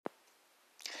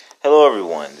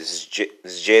everyone. This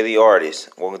is Jay the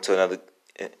artist. Welcome to another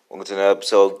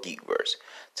episode of Geekverse.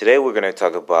 Today we're going to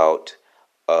talk about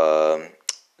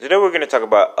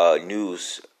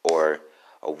news or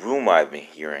a rumor I've been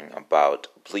hearing about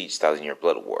Bleach: Thousand Year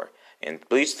Blood War. And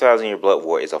Bleach: Thousand Year Blood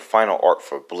War is a final arc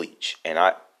for Bleach, and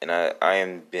I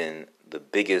am been the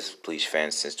biggest Bleach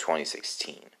fan since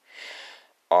 2016.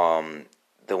 The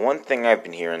one thing I've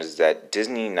been hearing is that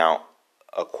Disney now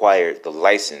acquired the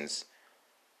license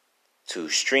to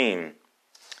stream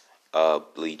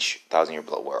Bleach: Thousand Year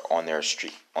Blood War on their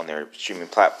streaming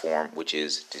platform, which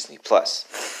is Disney Plus.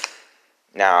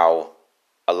 Now,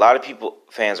 a lot of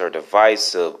fans are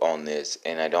divisive on this,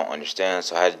 and I don't understand.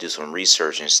 So I had to do some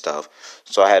research and stuff.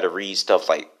 So I had to read stuff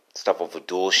of a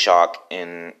DualShock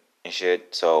and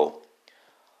shit. So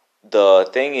the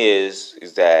thing is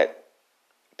that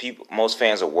most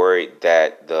fans are worried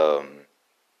that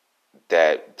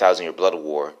that Thousand Year Blood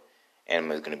War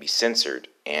anime is going to be censored,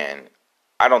 and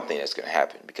I don't think that's going to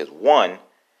happen because one,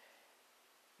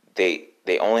 they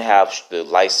only have the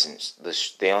license,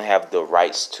 they only have the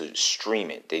rights to stream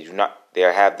it. They do not. They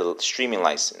have the streaming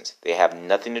license. They have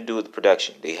nothing to do with the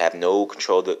production. They have no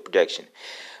control of the production.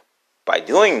 By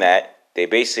doing that, they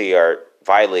basically are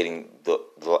violating the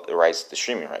rights, the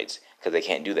streaming rights, because they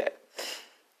can't do that.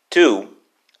 Two,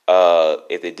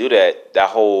 if they do that,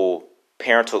 that whole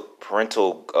parental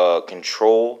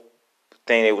control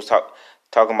thing they was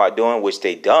talking about doing, which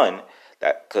they done,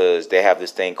 that because they have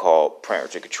this thing called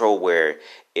parental control where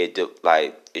it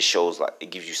shows, like, it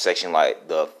gives you section like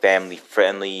the family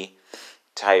friendly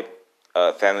type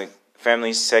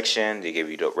family section. They give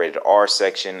you the rated R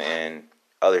section and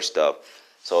other stuff.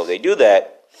 So if they do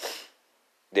that,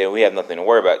 then we have nothing to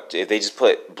worry about. If they just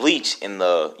put Bleach in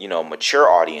the mature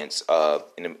audience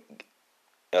in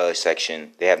the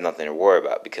section, they have nothing to worry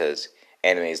about because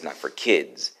anime is not for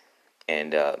kids.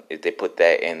 And if they put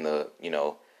that in the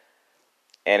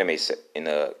anime in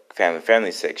the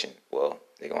family section, well,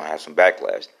 they're gonna have some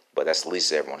backlash. But that's the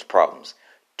least of everyone's problems.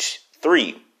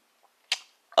 3,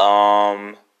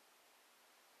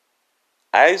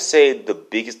 I say the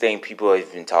biggest thing people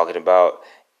have been talking about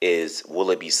is,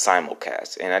 will it be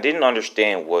simulcast? And I didn't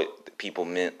understand what people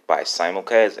meant by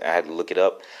simulcast. I had to look it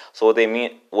up. So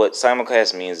what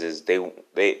simulcast means is they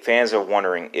fans are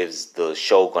wondering, is the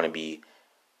show going to be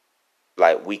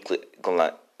like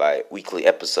weekly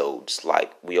episodes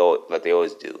like they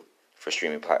always do for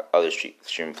streaming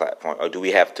platforms, or do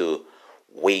we have to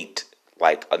wait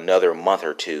like another month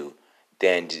or two?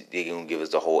 Then they're gonna give us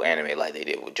the whole anime like they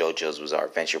did with JoJo's Bizarre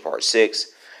Adventure Part 6,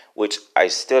 which I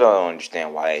still don't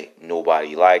understand why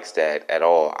nobody likes that at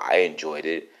all. I enjoyed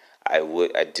it. I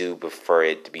do prefer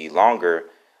it to be longer,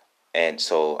 and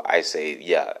so I say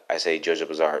JoJo's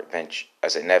Bizarre Adventure. I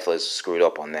say Netflix screwed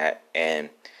up on that, and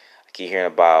I keep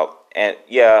hearing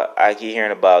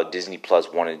about Disney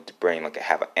Plus wanted to bring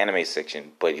have an anime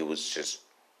section, but it was just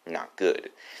not good.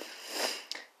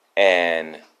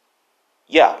 And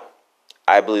yeah,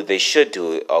 I believe they should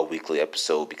do a weekly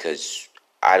episode because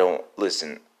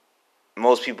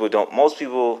most people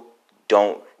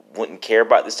wouldn't care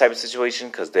about this type of situation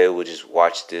because they would just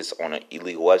watch this on an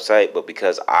illegal website. But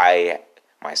because I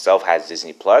myself has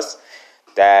Disney Plus,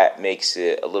 that makes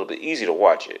it a little bit easier to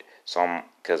watch it. So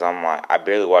I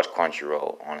barely watch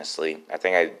Crunchyroll, honestly. I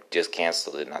think I just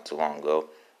canceled it not too long ago,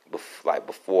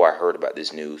 before I heard about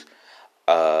this news.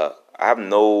 I'm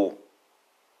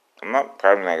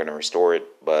probably not going to restore it,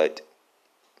 but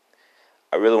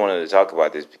I really wanted to talk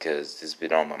about this because this has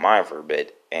been on my mind for a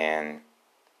bit. And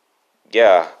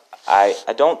yeah, I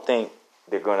don't think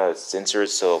they're going to censor it.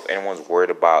 So if anyone's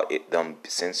worried about them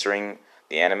censoring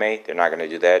the anime, they're not going to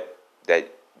do that.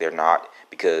 They're not,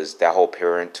 because that whole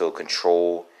parental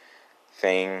control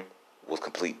thing was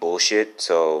complete bullshit.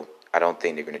 So I don't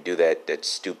think they're going to do that. That's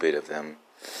stupid of them.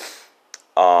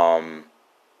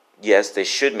 Yes, they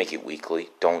should make it weekly.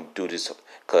 Don't do this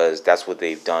because that's what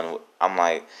they've done. I'm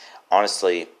like,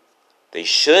 honestly, they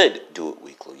should do it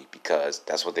weekly because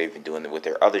that's what they've been doing with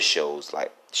their other shows,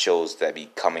 like shows that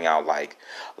be coming out like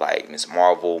Miss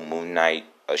Marvel, Moon Knight.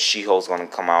 She-Hulk's going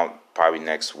to come out probably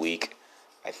next week,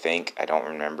 I think. I don't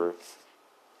remember.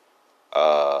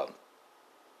 You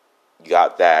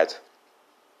got that.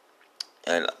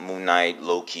 And Moon Knight,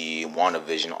 Loki,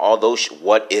 WandaVision, all those.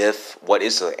 What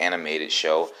is an animated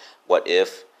show? What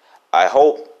if?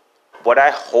 What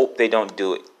I hope they don't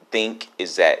think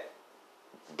is that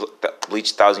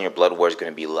Bleach: Thousand Year Blood War is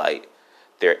going to be like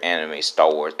their anime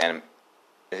Star Wars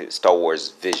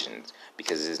Visions,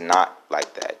 because it's not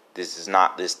like that. This is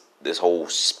not this whole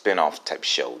spin-off type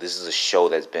show. This is a show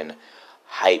that's been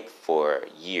hyped for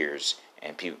years,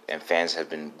 and people and fans have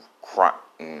been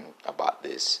crying about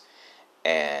this.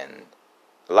 And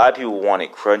a lot of people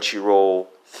wanted Crunchyroll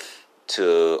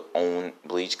to own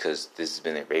Bleach because this has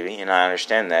been their baby, and I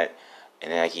understand that.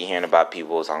 And then I keep hearing about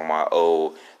people talking about,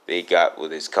 oh, they got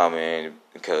what is coming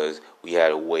because we had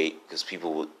to wait because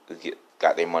people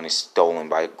got their money stolen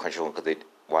by Crunchyroll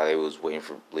while they was waiting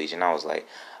for Bleach. And I was like,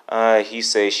 he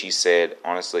said, she said,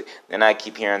 honestly. Then I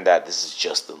keep hearing that this is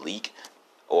just a leak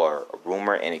or a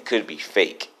rumor, and it could be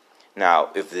fake. Now,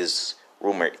 if this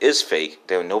rumor is fake,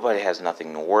 then nobody has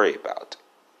nothing to worry about.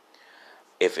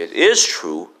 If it is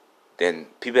true, then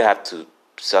people have to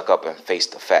suck up and face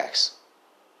the facts.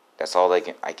 That's all I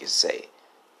can say.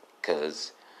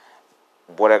 Because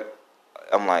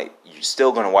I'm like, you're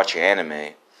still gonna watch your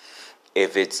anime.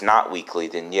 If it's not weekly,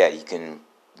 then yeah, you can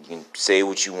say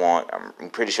what you want. I'm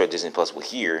pretty sure Disney Plus will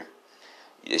hear.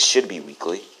 It should be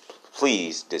weekly.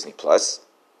 Please, Disney Plus.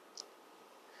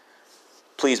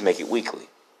 Please make it weekly.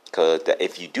 Because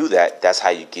if you do that, that's how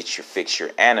you fix your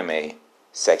anime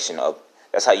section of.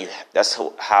 That's how you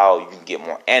can get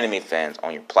more anime fans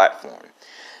on your platform.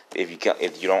 If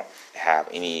you don't have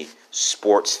any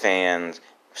sports fans,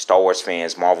 Star Wars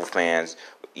fans, Marvel fans,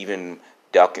 even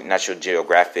National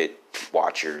Geographic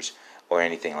watchers or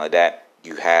anything like that,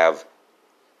 you have,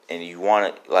 and you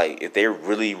want to, like, if they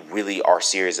really, really are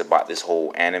serious about this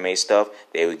whole anime stuff,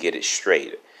 they would get it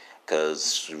straight.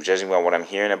 Because judging by what I'm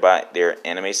hearing about their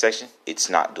anime section, it's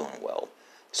not doing well.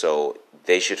 So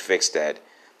they should fix that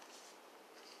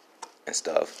and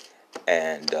stuff.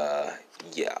 And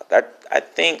yeah, I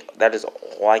think that is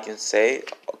all I can say.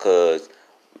 Because,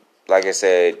 like I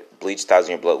said, Bleach 1,000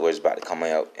 Year Blood War is about to come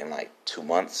out in like 2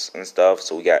 months and stuff.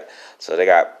 So they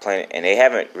got plenty, and they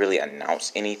haven't really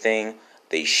announced anything.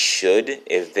 They should,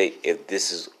 if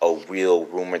this is a real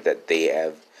rumor that they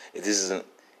have. If this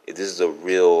is a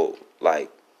real, like,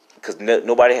 because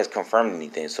nobody has confirmed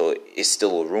anything, so it's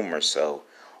still a rumor. So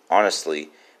honestly,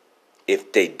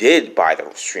 if they did buy the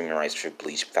streaming rights for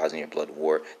Bleach 1,000 Year Blood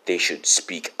War, they should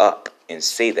speak up and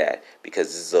say that, because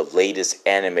this is the latest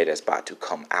anime that's about to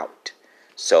come out.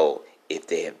 So if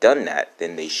they have done that,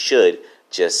 then they should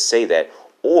just say that.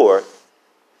 Or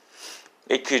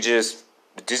it could just,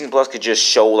 Disney Plus could just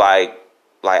show like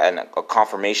a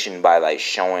confirmation by like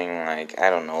showing, like, I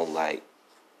don't know, like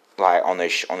on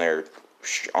their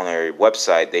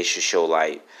website, they should show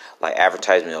like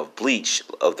advertisement of Bleach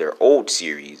of their old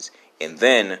series. And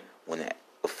then when the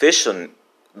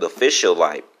official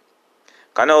like,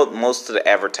 I know most of the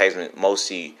advertisement,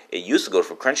 mostly it used to go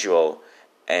for Crunchyroll,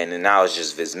 and now it's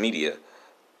just Viz Media.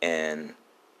 And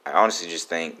I honestly just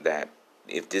think that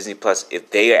if Disney Plus,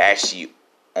 if they actually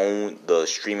own the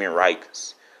streaming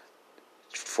rights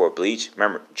for Bleach,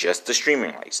 remember, just the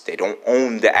streaming rights. They don't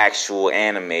own the actual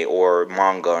anime or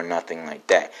manga or nothing like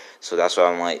that. So that's why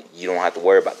I'm like, you don't have to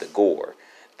worry about the gore.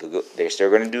 They're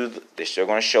still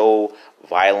gonna show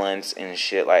violence and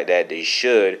shit like that. They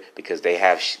should, because they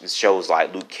have shows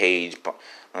like Luke Cage,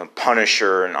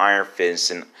 Punisher, and Iron Fist,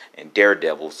 and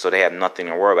Daredevil. So they have nothing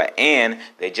to worry about. And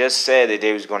they just said that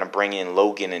they was gonna bring in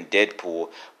Logan and Deadpool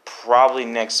probably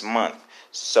next month.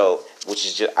 So, which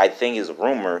is just, I think, is a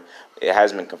rumor. It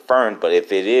hasn't been confirmed, but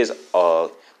if it is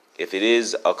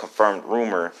a confirmed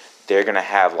rumor, they're gonna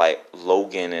have like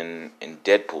Logan and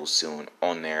Deadpool soon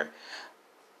on there.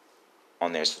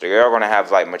 So they are gonna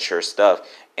have like mature stuff,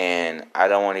 and I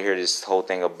don't want to hear this whole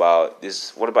thing about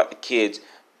this. What about the kids?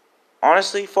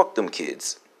 Honestly, fuck them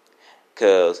kids,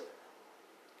 cause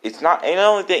it's not. And the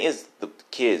only thing is the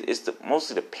kids. It's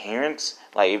mostly the parents.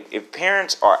 Like if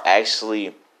parents are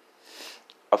actually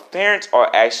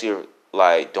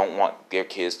like don't want their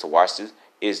kids to watch this,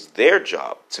 it's their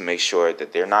job to make sure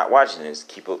that they're not watching this.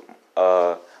 Keep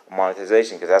up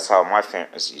monetization, because that's how my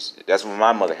parents used to. That's what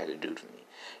my mother had to do to me.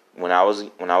 When I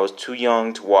was too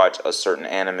young to watch a certain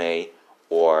anime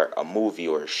or a movie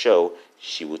or a show,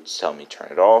 she would tell me turn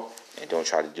it off and don't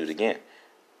try to do it again.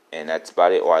 And that's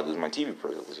about it. Or I lose my TV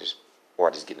privileges, or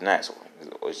I just get an asshole.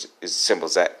 It's as simple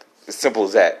as that. As simple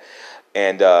as that.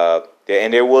 And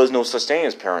there was no such thing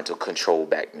as parental control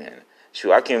back then.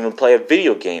 Shoot, I can't even play a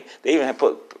video game. They even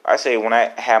when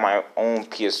I had my own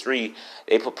PS3,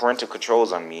 they put parental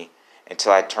controls on me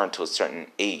until I turned to a certain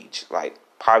age. Like,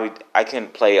 probably I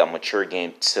couldn't play a mature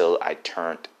game till I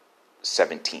turned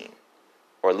 17,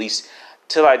 or at least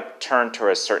till I turned to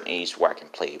a certain age where I can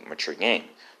play a mature game.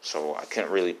 So I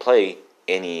couldn't really play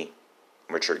any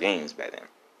mature games back then.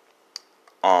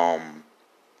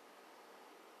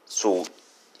 So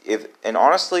and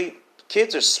honestly,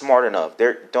 kids are smart enough.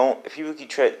 If people keep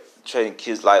treating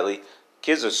kids lightly,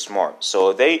 kids are smart.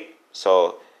 So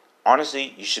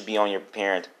honestly, you should be on your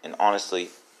parent, and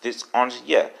honestly, this honestly,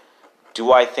 yeah.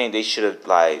 Do I think they should have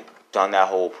like done that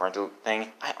whole parental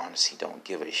thing? I honestly don't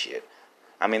give a shit.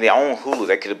 I mean, they own Hulu.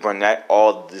 They could have brought that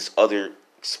all this other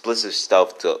explicit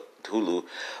stuff to Hulu,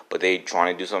 but they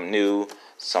trying to do something new.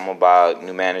 Some about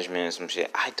new management and some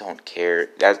shit. I don't care.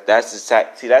 That's the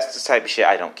type. See, that's the type of shit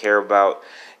I don't care about.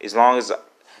 As long as,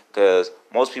 because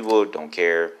most people don't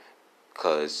care.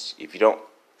 Because if you don't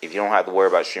have to worry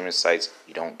about streaming sites,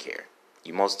 you don't care.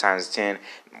 You most times 10.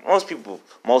 Most people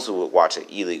will watch an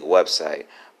illegal website,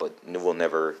 but will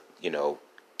never,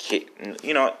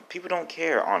 people don't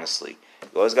care, honestly.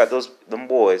 You always got them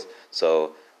boys.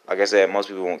 So, like I said, most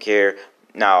people won't care.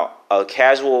 Now, a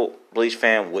casual Bleach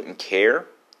fan wouldn't care,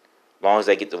 as long as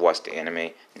they get to watch the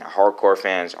anime. Now, hardcore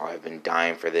fans have been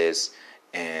dying for this,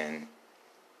 and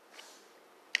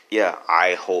yeah,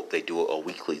 I hope they do a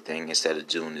weekly thing instead of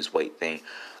doing this weight thing.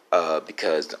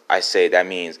 Because I say that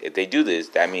means if they do this,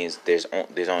 that means there's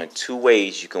only two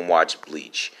ways you can watch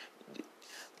Bleach.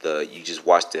 You just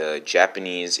watch the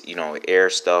Japanese, air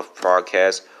stuff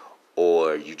broadcast,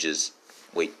 or you just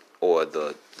wait, or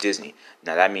the Disney.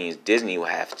 Now that means Disney will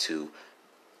have to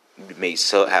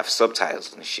have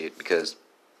subtitles and shit because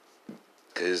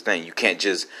then you can't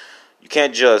just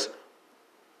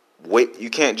wait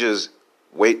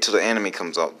till the anime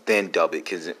comes out then dub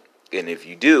it, and if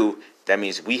you do, that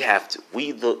means we have to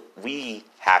wait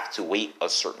a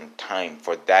certain time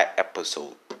for that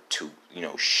episode to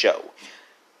show.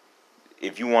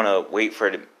 If you want to wait for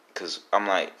it, because I'm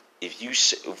like, if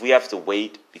we have to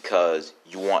wait because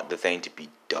you want the thing to be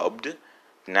dubbed,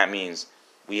 then that means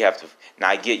we have to. Now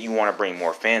I get you want to bring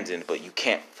more fans in, but you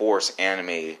can't force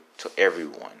anime to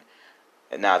everyone.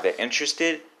 And now if they're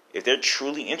interested, if they're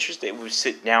truly interested, we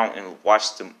sit down and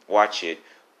watch it,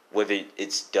 whether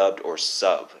it's dubbed or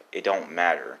sub. It don't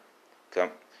matter.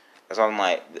 That's why I'm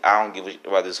like, I don't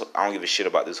give a shit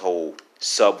about this whole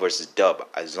sub versus dub.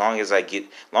 As long as I can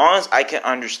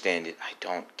understand it, I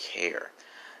don't care.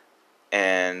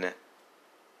 And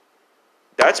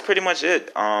that's pretty much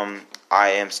it. I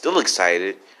am still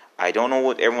excited. I don't know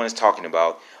what everyone is talking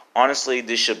about. Honestly,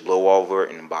 this should blow over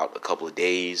in about a couple of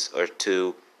days or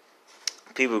two.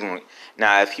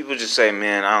 If people just say,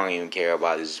 "Man, I don't even care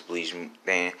about this Bleach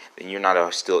thing," then you're not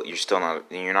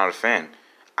a fan.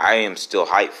 I am still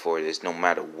hyped for this, no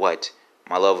matter what.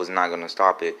 My love is not gonna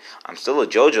stop it. I'm still a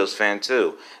JoJo's fan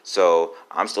too, so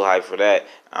I'm still hyped for that.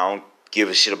 I don't give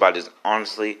a shit about this.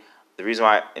 Honestly, the reason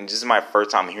why, and this is my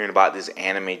first time hearing about this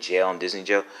anime jail and Disney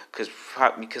jail, because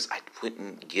I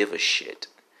wouldn't give a shit.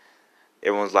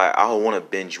 Everyone's like, I want to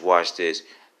binge watch this.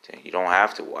 You don't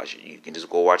have to watch it. You can just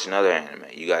go watch another anime.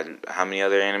 You got how many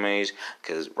other animes?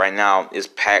 Because right now it's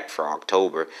packed for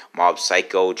October. Mob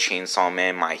Psycho, Chainsaw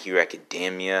Man, My Hero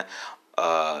Academia.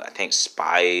 I think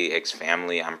Spy X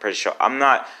Family. I'm pretty sure. I'm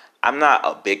not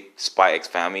a big Spy X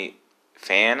Family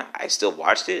fan. I still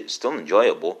watched it. It's still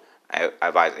enjoyable. I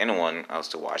advise anyone else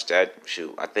to watch that.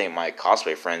 Shoot, I think my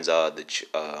cosplay friends,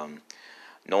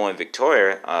 Noah and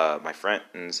Victoria, my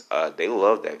friends, they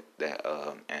love that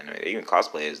anime. They even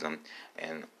cosplay as them,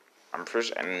 and I'm pretty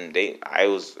sure, and I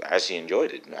was actually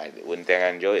enjoyed it. I wouldn't think I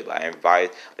enjoyed it, but I advise.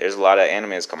 There's a lot of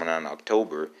animes coming out in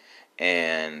October,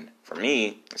 and for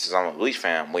me, since I'm a Bleach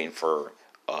fan, I'm waiting for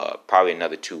probably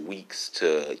another 2 weeks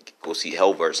to go see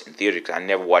Hellverse in theaters, because I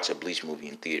never watched a Bleach movie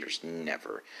in theaters.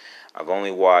 Never. I've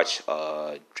only watched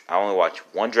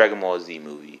one Dragon Ball Z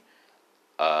movie.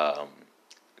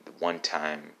 One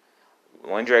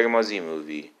Dragon Ball Z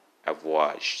movie. I've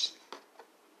watched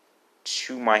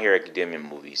 2 My Hero Academia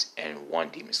movies and 1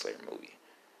 Demon Slayer movie,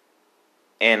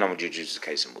 and a Jujutsu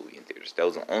Kaisen movie in theaters.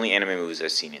 Those are the only anime movies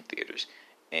I've seen in theaters.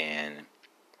 And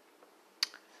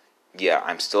yeah,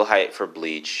 I'm still hyped for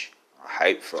Bleach.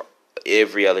 Hyped for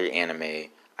every other anime.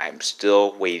 I'm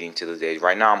still waiting to the day.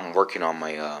 Right now, I'm working on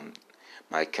my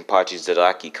my Kenpachi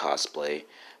Zaraki cosplay,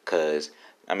 because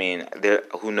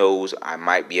who knows? I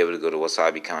might be able to go to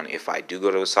WasabiCon. If I do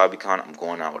go to WasabiCon, I'm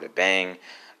going out with a bang,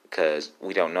 because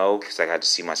we don't know. Because I got to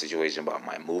see my situation about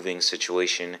my moving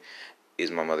situation.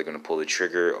 Is my mother going to pull the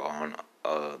trigger on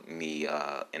me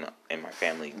and my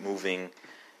family moving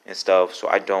and stuff? So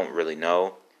I don't really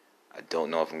know. I don't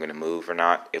know if I'm going to move or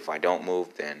not. If I don't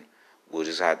move, then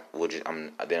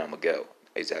I'm gonna go.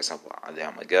 It's that simple. Then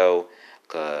I'm gonna go,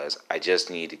 because I just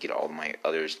need to get all my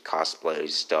other cosplay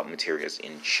stuff materials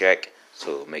in check,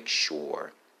 so make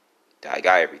sure that I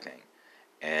got everything.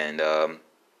 And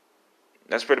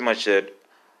that's pretty much it.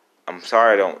 I'm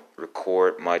sorry I don't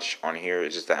record much on here.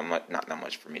 It's just that not that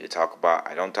much for me to talk about.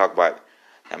 I don't talk about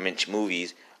that much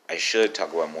movies. I should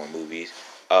talk about more movies.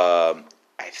 I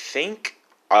think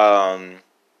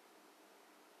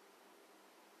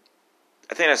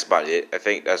I think that's about it. I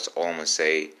think that's all I'm gonna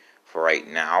say for right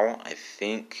now. I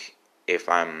think if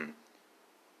I'm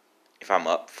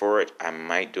up for it, I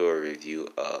might do a review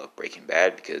of Breaking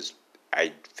Bad because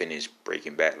I finished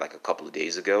Breaking Bad like a couple of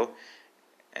days ago,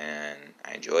 and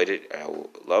I enjoyed it. I would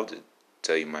love to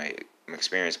tell you my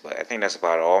experience, but I think that's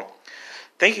about all.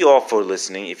 Thank you all for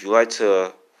listening. If you like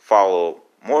to follow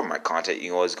more of my content, you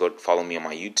can always go follow me on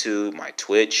my YouTube, my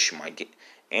Twitch,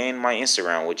 and my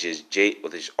Instagram, which is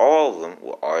all of them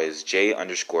is J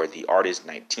underscore the artist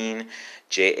 19,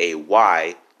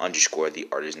 JAY underscore the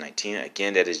artist 19.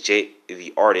 Again, that is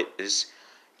the artist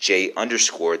J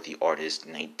underscore the artist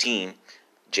 19,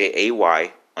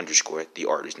 JAY underscore the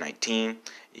artist 19.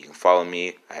 You can follow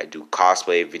me. I do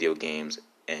cosplay, video games,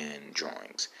 and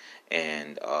drawings.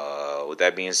 And with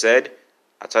that being said,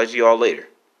 I'll talk to you all later.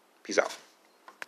 Peace out.